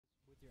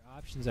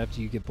Options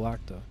after you get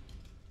blocked, though.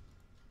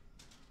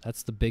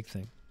 That's the big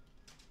thing.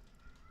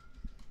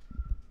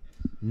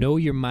 Know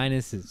your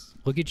minuses.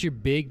 Look at your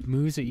big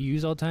moves that you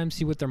use all the time.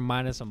 See what they're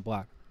minus on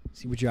block.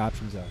 See what your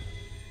options are.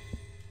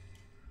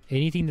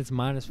 Anything that's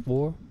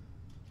 -4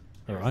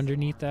 or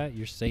underneath that,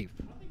 you're safe.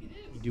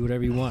 You do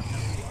whatever you want.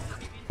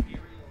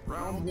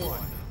 Round 1.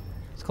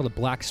 It's called a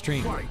black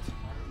string.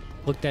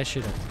 Look that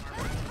shit up.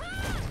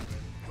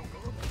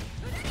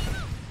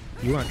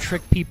 You want to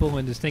trick people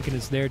into thinking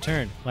it's their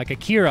turn. Like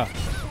Akira.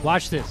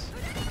 Watch this.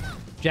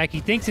 Jackie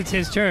thinks it's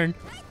his turn,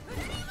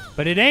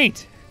 but it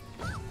ain't.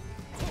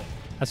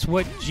 That's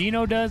what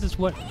Gino does. That's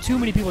what too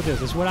many people do.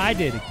 That's what I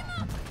did.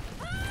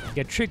 You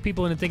gotta trick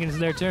people into thinking it's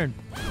their turn.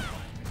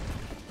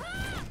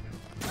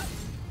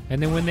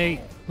 And then when they,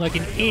 like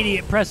an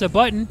idiot, press a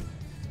button,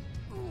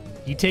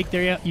 you take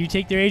their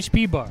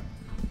HP bar.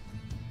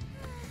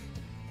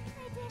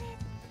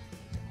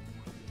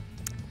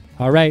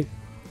 All right,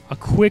 a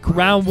quick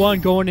round 1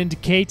 going into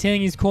K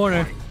Tangy's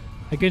corner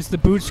against the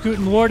boot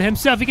scooting lord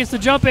himself. He gets the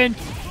jump in.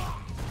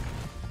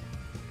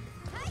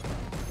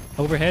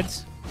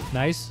 Overheads,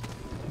 nice.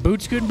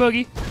 Boot scooting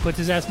boogie puts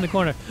his ass in the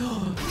corner.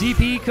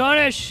 DP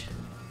punish.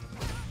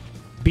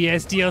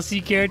 BS DLC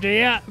character,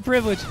 yeah,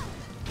 privilege.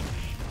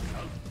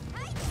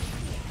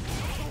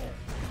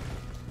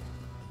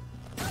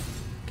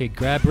 Okay,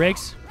 grab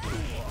breaks.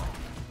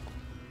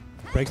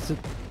 Breaks it.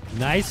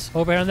 Nice.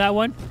 Overhead on that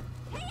one.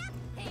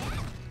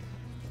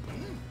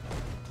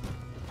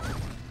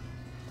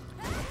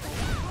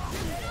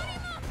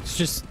 It's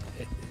just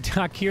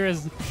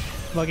Akira's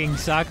fucking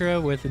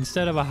Sakura with,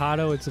 instead of a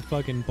Hado, it's a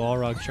fucking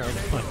Balrog charge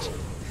punch.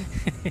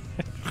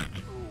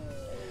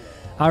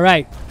 All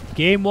right,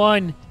 game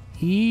 1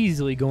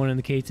 easily going in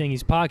the K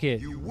Tangy's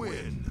pocket. You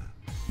win.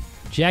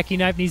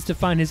 Jackyknife needs to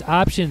find his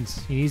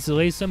options. He needs to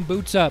lay some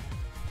boots up.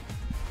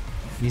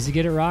 He needs to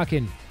get it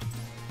rocking.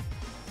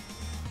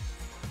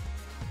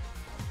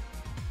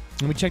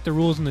 Let me check the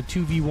rules in the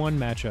 2v1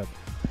 matchup.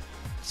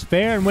 It's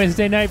fair in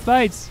Wednesday night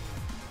fights.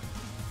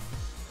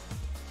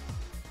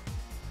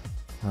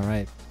 All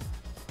right.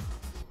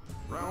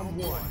 Round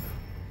 1.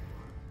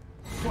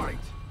 Fight.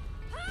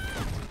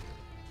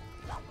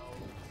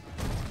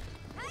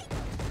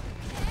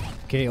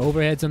 Okay,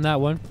 overheads on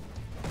that one.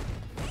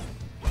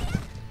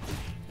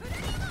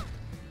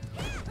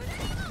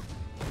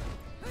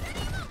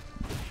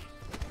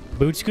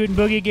 Boot scooting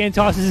boogie again,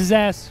 tosses his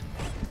ass.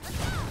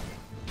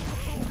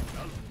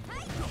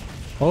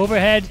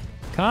 Overhead,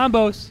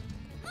 combos.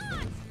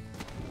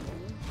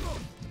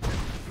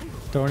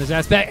 Throwing his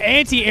ass back.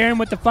 Anti-air him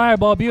with the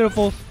fireball,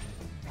 beautiful.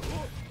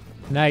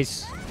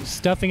 Nice.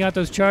 Stuffing out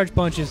those charge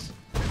punches.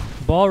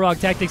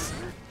 Balrog tactics.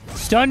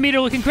 Stun meter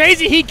looking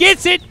crazy. He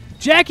gets it.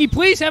 Jackie,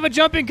 please have a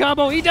jumping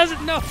combo. He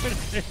doesn't know.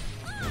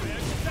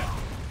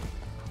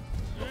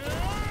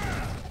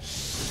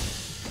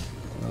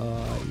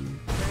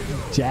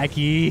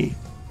 Jackie.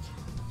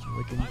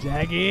 Looking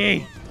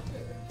Jackie.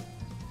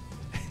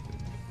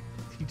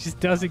 He just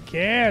doesn't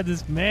care,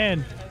 this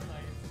man.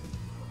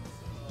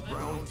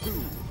 Round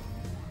 2.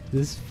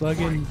 This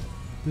fucking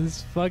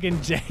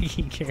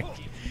Jackie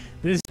character.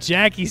 This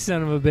Jackie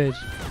son of a bitch.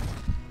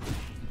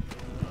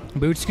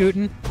 Boot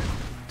scooting.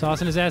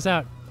 Tossing his ass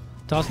out.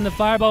 Tossing the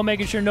fireball,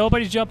 making sure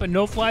nobody's jumping.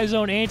 No fly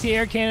zone.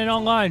 Anti-air cannon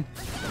online.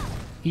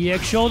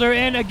 EX shoulder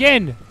in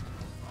again.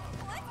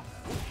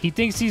 He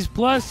thinks he's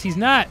plus. He's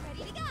not.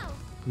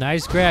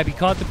 Nice grab. He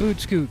caught the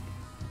boot scoot.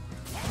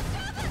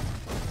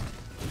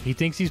 He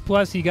thinks he's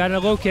plus. He got a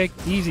low kick.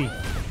 Easy.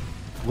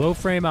 Low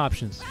frame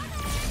options.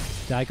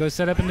 Daiko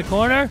set up in the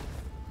corner.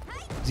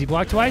 Does he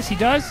block twice? He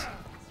does.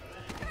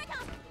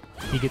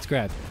 He gets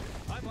grabbed.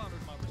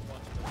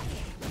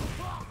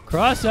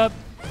 Cross up.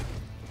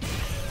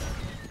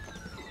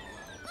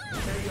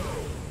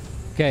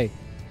 Okay.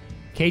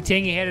 K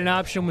Tangy had an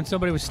option when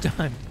somebody was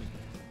stunned.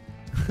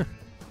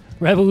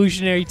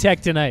 Revolutionary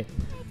tech tonight.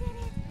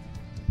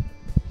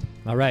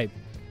 All right.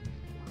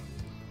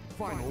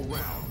 Final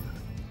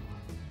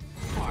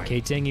round.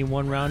 K Tangy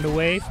 1 round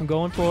away from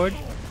going forward.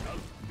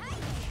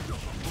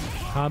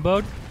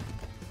 Comboed.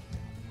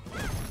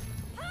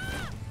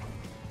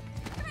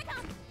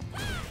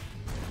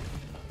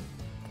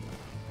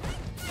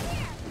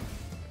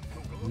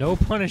 No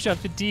punish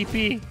up to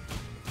DP.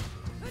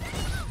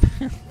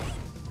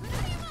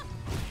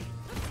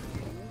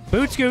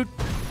 Boot scoot.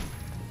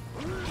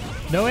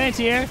 No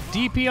anti-air.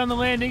 DP on the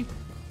landing.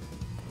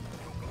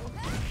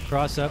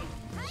 Cross up.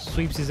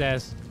 Sweeps his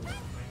ass.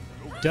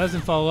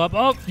 Doesn't follow up.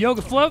 Oh,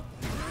 yoga float.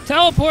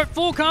 Teleport.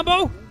 Full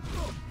combo.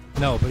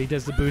 No, but he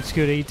does the boot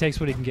scoot. He takes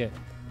what he can get.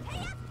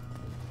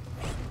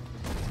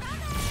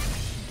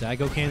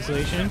 Daigo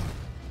cancellation.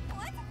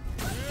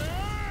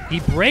 He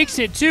breaks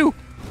it too.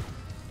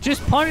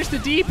 Just punish the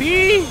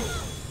DP.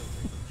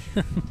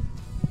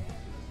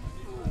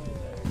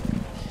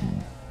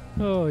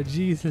 Oh,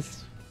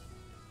 Jesus.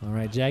 All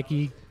right,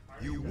 Jackie.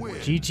 You win.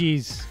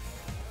 GG's.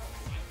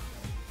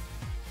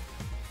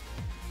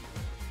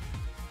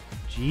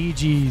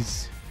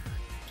 GG's.